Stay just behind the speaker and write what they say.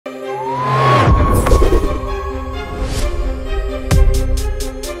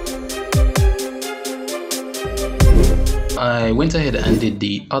ahead and did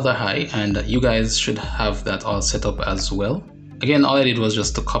the other eye, and you guys should have that all set up as well. Again, all I did was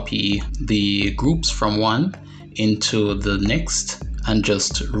just to copy the groups from one into the next and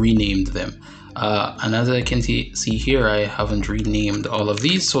just renamed them. And as I can see here, I haven't renamed all of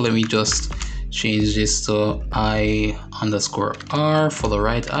these, so let me just change this to I_R for the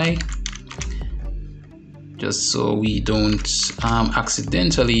right eye, just so we don't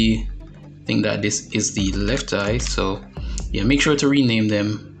accidentally think that this is the left eye. So yeah, make sure to rename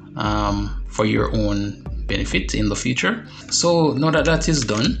them for your own benefit in the future. So now that that is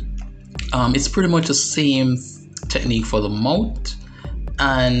done, it's pretty much the same technique for the mouth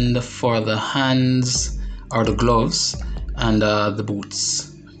and for the hands or the gloves and the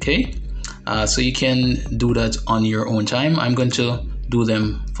boots. Okay, so you can do that on your own time. I'm going to do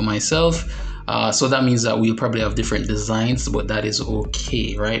them for myself. So that means that we'll probably have different designs, but that is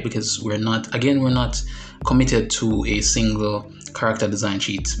okay, right? Because we're not committed to a single character design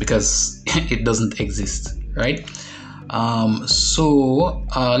sheet because it doesn't exist, right? So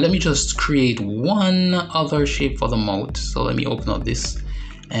let me just create one other shape for the mouth. So let me open up this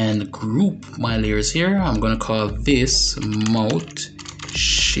and group my layers here. I'm going to call this mouth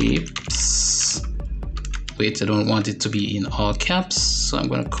shapes. Wait, I don't want it to be in all caps, so I'm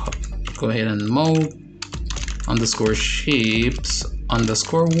going to go ahead and mouth underscore shapes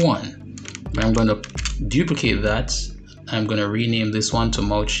underscore 1. I'm going to duplicate that. I'm going to rename this one to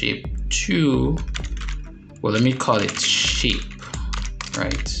mouth shape 2. Well, let me call it shape,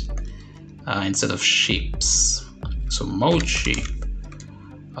 right? Instead of shapes. So mouth shape.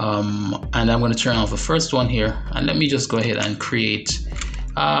 And I'm going to turn off the first one here, and let me just go ahead and create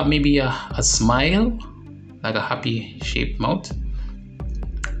maybe a smile, like a happy shaped mouth.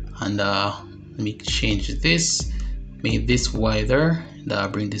 And let me change this, make this wider,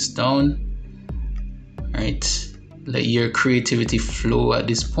 and bring this down. All right, let your creativity flow at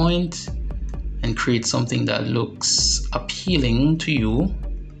this point and create something that looks appealing to you.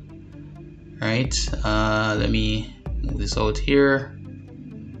 All right, let me move this out here.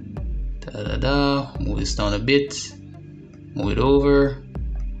 Move this down a bit, move it over,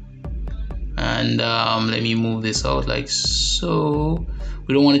 and let me move this out like so.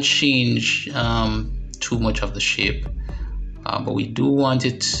 We don't want to change too much of the shape, but we do want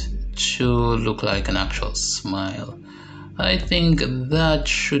it to look like an actual smile. I think that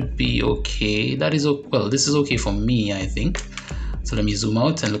should be okay. That is well, this is okay for me, I think. So let me zoom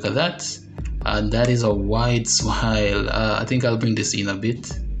out and look at that. That is a wide smile. I think I'll bring this in a bit.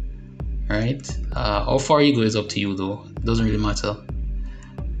 Right? How far you go is up to you though. It doesn't really matter.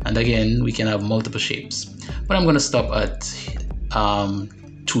 And again, we can have multiple shapes, but I'm going to stop at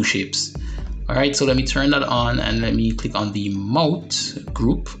 2 shapes. All right, so let me turn that on and let me click on the mouth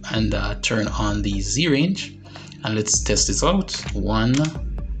group and turn on the Z range, and let's test this out. 1,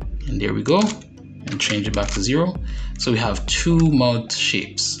 and there we go, and change it back to 0. So we have 2 mouth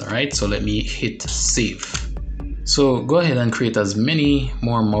shapes. All right, so let me hit save. So go ahead and create as many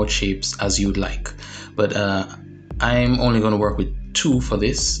more mouth shapes as you'd like, but I'm only going to work with 2 for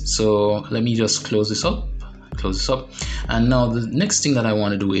this. So let me just close this up, and now the next thing that I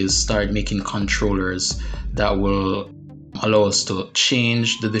want to do is start making controllers that will allow us to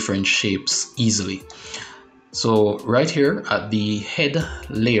change the different shapes easily. So right here at the head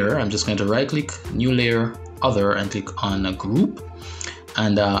layer, I'm just going to right click, new layer, other, and click on a group.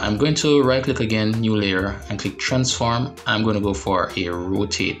 And I'm going to right click again, new layer, and click transform. I'm going to go for a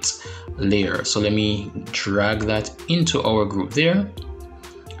rotate layer. So let me drag that into our group there.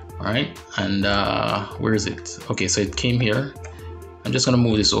 All right, and where is it? Okay, so it came here. I'm just going to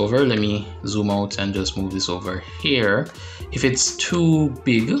move this over. Let me zoom out and just move this over here. If it's too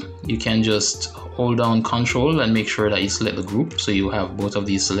big, you can just hold down Control and make sure that you select the group so you have both of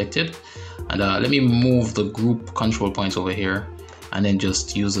these selected. And let me move the group control points over here, and then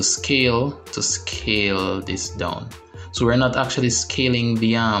just use a scale to scale this down. So we're not actually scaling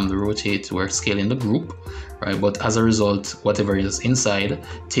the rotate, we're scaling the group, right? But as a result, whatever is inside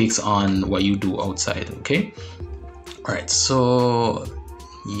takes on what you do outside, okay? All right, so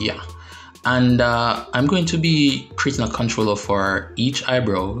yeah. And I'm going to be creating a controller for each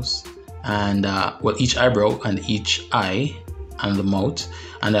eyebrows and each eyebrow and each eye and the mouth.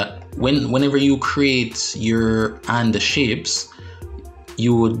 And whenever you create your and the shapes,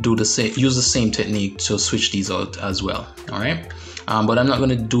 you would do the same, use the same technique to switch these out as well. All right, but I'm not going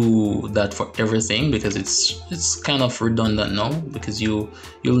to do that for everything because it's kind of redundant now, because you'll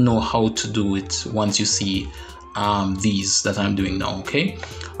know how to do it once you see these that I'm doing now. Okay,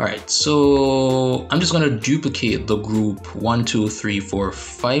 all right, so I'm just going to duplicate the group 1, 2, 3, 4,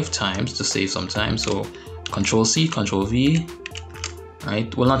 5 times to save some time. So Control C, Control V,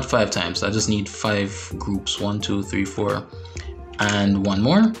 right? Well, not 5 times. I just need 5 groups, 1, 2, 3, 4, and one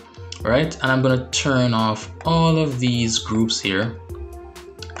more, right? And I'm gonna turn off all of these groups here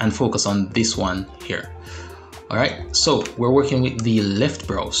and focus on this one here. All right, so we're working with the left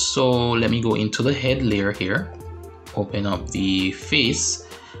brow. So let me go into the head layer here, open up the face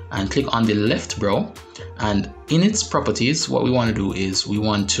and click on the left brow. And in its properties, what we want to do is we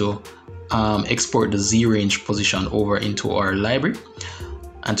want to export the Z range position over into our library.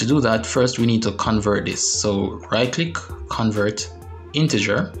 And to do that, first we need to convert this. So right click, convert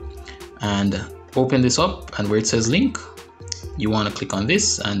integer, and open this up, and where it says link, you want to click on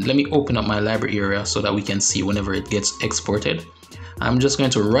this. And let me open up my library area so that we can see whenever it gets exported. I'm just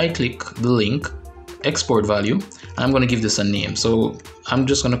going to right click the link, export value, and I'm going to give this a name. So I'm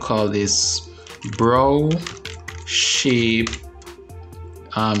just going to call this brow shape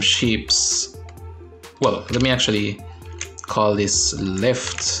shapes. Well, let me actually call this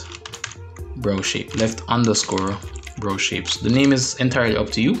left brow shape, left underscore brow shapes. The name is entirely up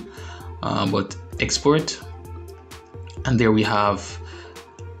to you, but export, and there we have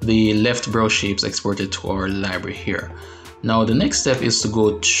the left brow shapes exported to our library here. Now the next step is to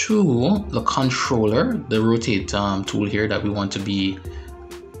go to the controller, the rotate tool here that we want to be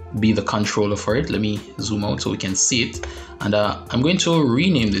the controller for it. Let me zoom out so we can see it, and I'm going to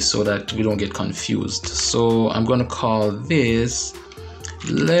rename this so that we don't get confused. So I'm going to call this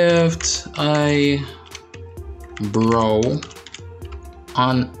left eye brow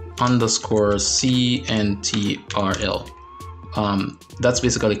underscore CNTRL. That's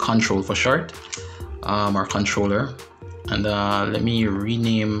basically control for short, our controller. And let me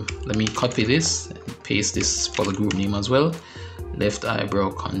copy this and paste this for the group name as well. Left eyebrow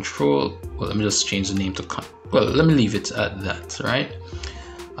control. Well, let me just change the name to let me leave it at that, right?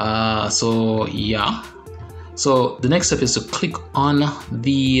 So yeah, so the next step is to click on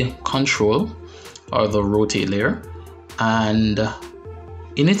the control or the rotate layer, and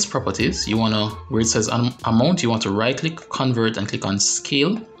in its properties, you want to, where it says amount, you want to right click, convert, and click on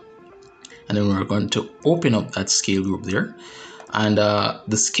scale. And then we're going to open up that scale group there. And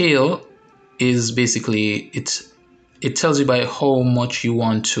the scale is basically, it tells you by how much you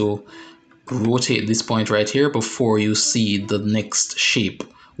want to rotate this point right here before you see the next shape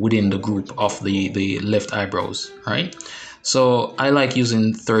within the group of the left eyebrows, right? So I like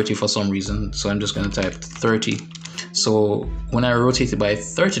using 30 for some reason. So I'm just going to type 30. So when I rotate it by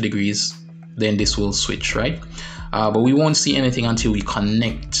 30 degrees, then this will switch, right? But we won't see anything until we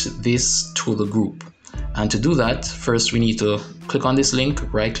connect this to the group. And to do that, first we need to click on this link,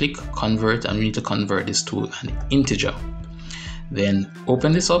 right click, convert, and we need to convert this to an integer. Then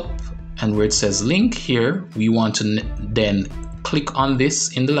open this up, and where it says link here, we want to then click on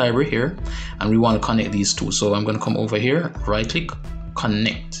this in the library here, and we want to connect these two. So I'm going to come over here, right click,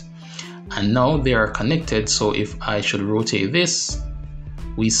 connect. And now they are connected. So if I should rotate this,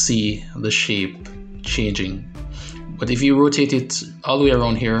 we see the shape changing. But if you rotate it all the way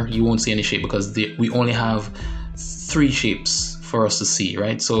around here, you won't see any shape because we only have 3 shapes for us to see,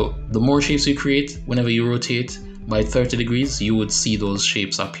 right? So the more shapes you create, whenever you rotate by 30 degrees, you would see those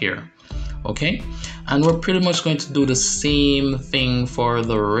shapes appear. Okay, and we're pretty much going to do the same thing for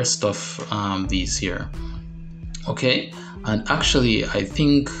the rest of these here. Okay, and actually I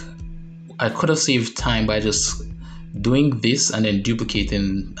think I could have saved time by just doing this and then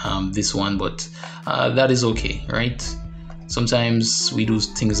duplicating this one, but that is okay, right? Sometimes we do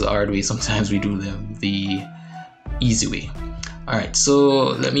things the hard way, sometimes we do them the easy way. All right,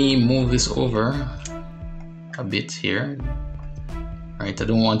 so let me move this over a bit here. All right, I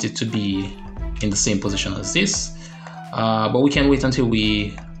don't want it to be in the same position as this, but we can wait until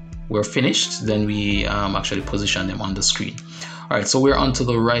we're finished, then we actually position them on the screen. All right, so we're onto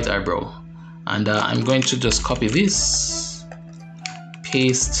the right eyebrow. And I'm going to just copy this,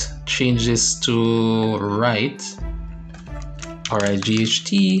 paste, change this to right,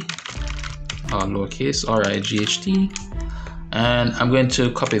 R-I-G-H-T, lowercase, R-I-G-H-T, and I'm going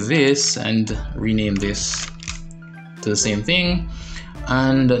to copy this and rename this to the same thing.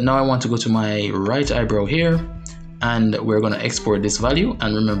 And now I want to go to my right eyebrow here, and we're going to export this value.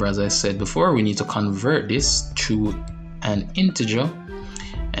 And remember, as I said before, we need to convert this to an integer.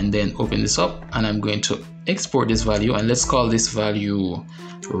 And then open this up, and I'm going to export this value, and let's call this value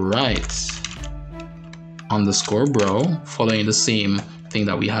right underscore brow, following the same thing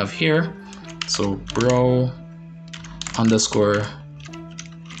that we have here. So brow underscore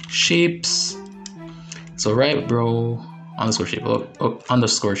shapes. So right brow underscore shape,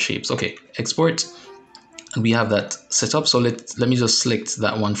 underscore shapes. Okay, export, and we have that set up. So let me just select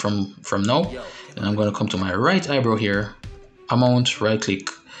that one from now, and I'm going to come to my right eyebrow here. amount, right click,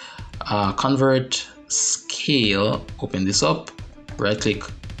 convert, scale, open this up, right click,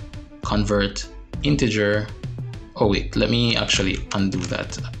 convert, integer. Oh wait, let me actually undo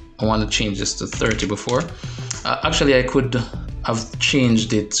that. I want to change this to 30 before. Actually, I could have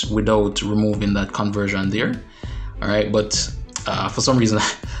changed it without removing that conversion there. All right, but for some reason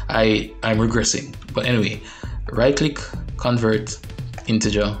I'm regressing. But anyway, right click, convert,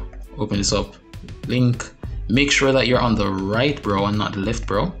 integer, open this up, link, make sure that you're on the right brow and not the left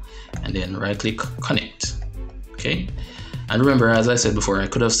brow, and then right click, connect. Okay, and remember, as I said before, I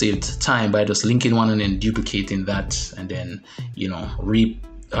could have saved time by just linking one and then duplicating that, and then, you know,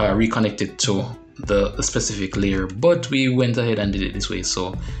 reconnect it to the specific layer, but we went ahead and did it this way,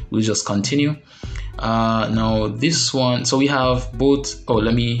 so we'll just continue. Now this one, so we have both. Oh,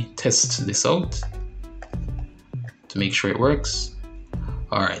 let me test this out to make sure it works.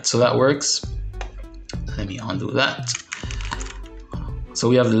 All right, so that works. Let me undo that. So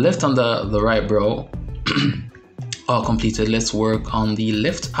we have the left and the right brow all completed. Let's work on the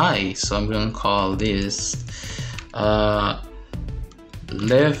left eye. So I'm going to call this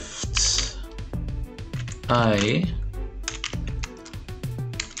left eye.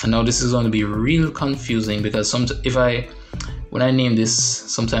 And now this is going to be real confusing because when I name this,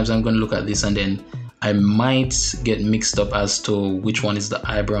 sometimes I'm going to look at this and then I might get mixed up as to which one is the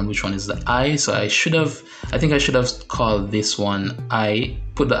eyebrow and which one is the eye. So I think I should have called this one eye,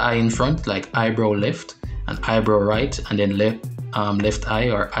 put the eye in front, like eyebrow left and eyebrow right, and then left eye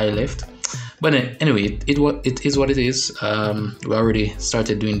or eye left. But anyway, it is what it is. We already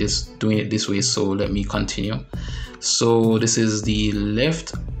started doing it this way, so let me continue. So this is the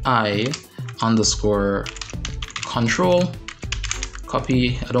left eye underscore control.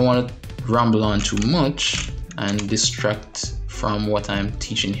 Copy. I don't want to ramble on too much and distract from what I'm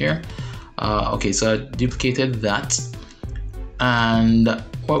teaching here. Okay, so I duplicated that, and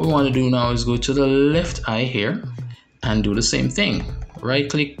what we want to do now is go to the left eye here and do the same thing. Right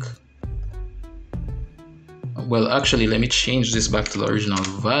click. Well, actually, let me change this back to the original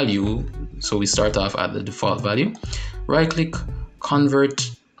value. So we start off at the default value. Right click,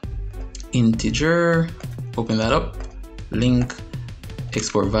 convert, integer, open that up, link,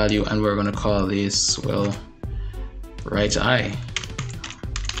 export value, and we're going to call this, well, right eye,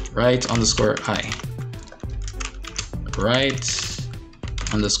 right underscore eye, right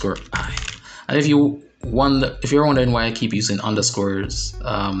underscore eye. And if you're wondering why I keep using underscores,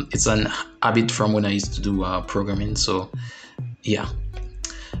 it's an habit from when I used to do programming. So yeah.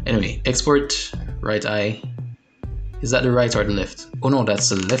 Anyway, export right eye. Is that the right or the left? Oh no, that's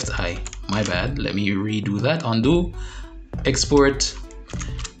the left eye. My bad. Let me redo that. Undo. Export.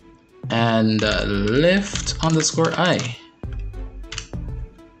 And left underscore eye.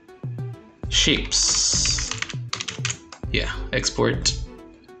 Shapes. Yeah, export.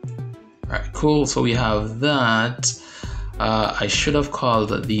 Alright, cool. So we have that. I should have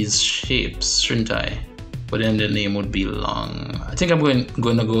called these shapes, shouldn't I? But then the name would be long. I think I'm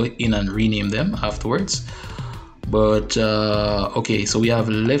going to go in and rename them afterwards. But okay, so we have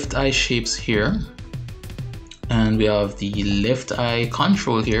left eye shapes here, and we have the left eye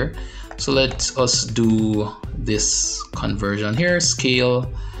control here. So let us do this conversion here.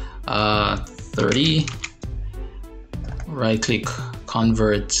 Scale 30. Right click,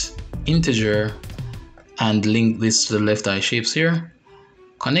 convert integer, and link this to the left eye shapes here.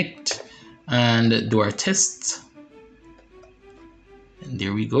 Connect and do our test. And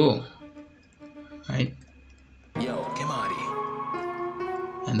there we go. Right. Yo,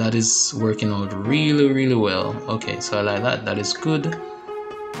 and that is working out really well. Okay, so I like that. That is good.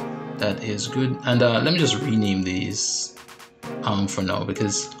 That is good. And let me just rename these for now,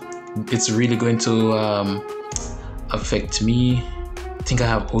 because it's really going to affect me. I think I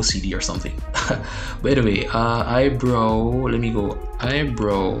have OCD or something. But anyway, eyebrow, let me go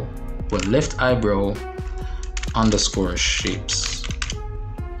eyebrow, well, left eyebrow underscore shapes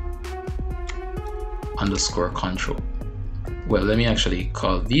underscore control. Well, let me actually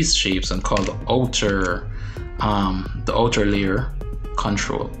call these shapes and call the outer layer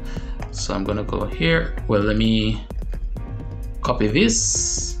control. So I'm gonna go here. Well, let me copy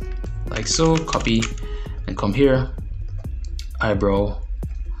this like so, copy, and come here, eyebrow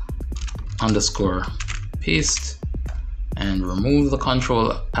underscore paste, and remove the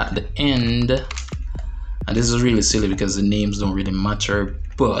control at the end. And this is really silly because the names don't really matter,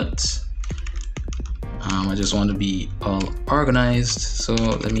 but I just want to be all organized, so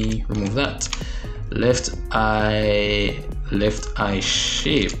let me remove that. Left eye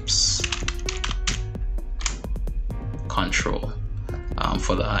shapes control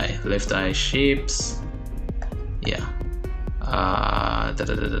for the eye. Left eye shapes, yeah.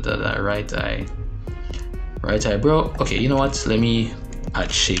 right eyebrow. Okay, you know what? Let me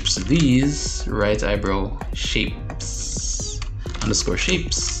add shapes to these. Right eyebrow shapes underscore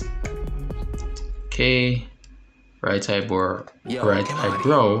shapes. Okay, right eyebrow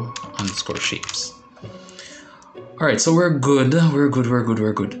underscore shapes. All right, so we're good.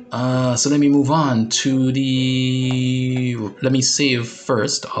 So let me move on to let me save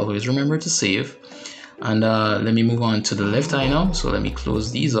first. Always remember to save. And let me move on to the left eye now. So let me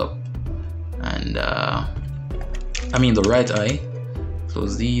close these up. And I mean the right eye.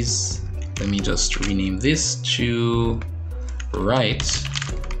 Close these. Let me just rename this to right.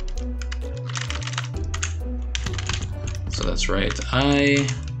 So that's right eye.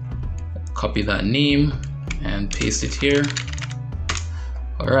 Copy that name and paste it here.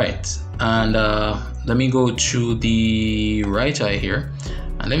 All right, and let me go to the right eye here,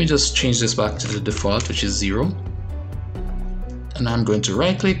 and let me just change this back to the default, which is 0. And I'm going to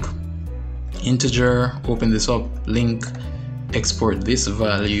right click, integer, open this up, link, export this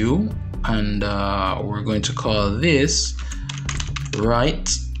value, and we're going to call this right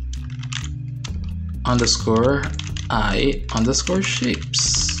underscore eye underscore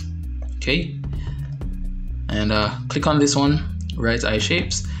shapes. Okay, and click on this one, right eye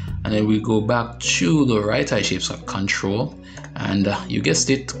shapes, and then we go back to the right eye shapes control, and you guessed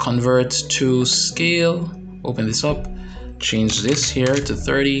it, convert to scale. Open this up, change this here to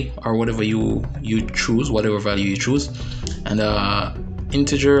 30 or whatever you choose, whatever value you choose, and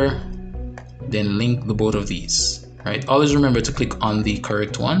integer, then link the both of these. Right, always remember to click on the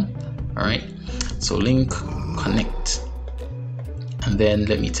correct one. All right, so link, connect, and then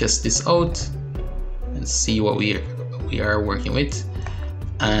let me test this out and see what we are working with,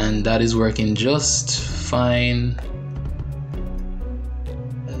 and that is working just fine.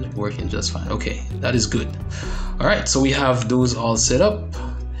 Okay, that is good. All right, so we have those all set up,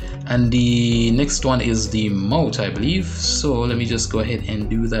 and the next one is the mouth, I believe. So let me just go ahead and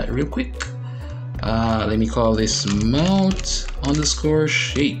do that real quick. Let me call this mouth underscore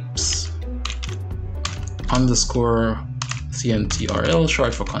shapes underscore CNTRL,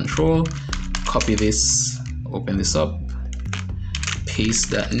 short for control. Copy this, open this up, paste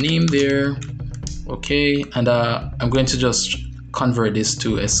that name there. Okay, and I'm going to just convert this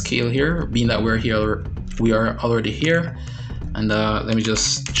to a scale here, being that we are already here. And let me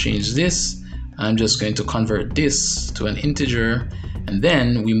just change this. I'm just going to convert this to an integer, and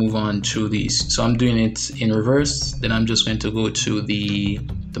then we move on to these. So I'm doing it in reverse. Then I'm just going to go to the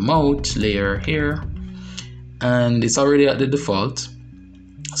mouth layer here, and it's already at the default.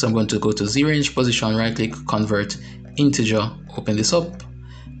 So I'm going to go to 0-inch position, right click, convert integer, open this up,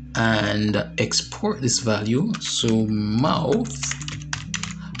 and export this value. So mouth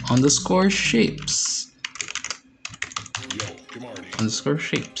underscore shapes underscore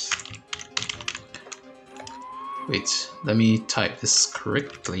shapes. Wait, let me type this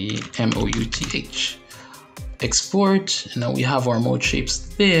correctly. MOUTH. Export, and now we have our mouth shapes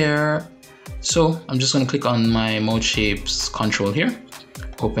there. So I'm just going to click on my mouth shapes control here,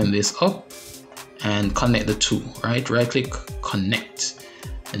 open this up, and connect the two. Right click, connect,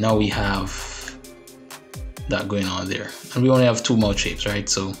 and now we have that going on there. And we only have 2 mouth shapes, right?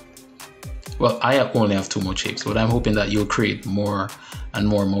 So, well, I only have 2 mouth shapes, but I'm hoping that you'll create more and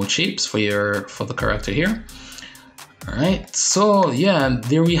more mouth shapes for the character here. All right, so yeah,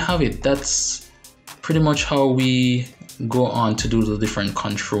 there we have it. That's pretty much how we go on to do the different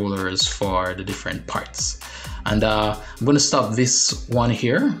controllers for the different parts. And I'm going to stop this one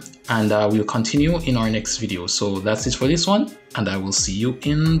here, and we'll continue in our next video. So that's it for this one, and I will see you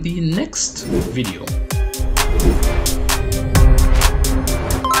in the next video.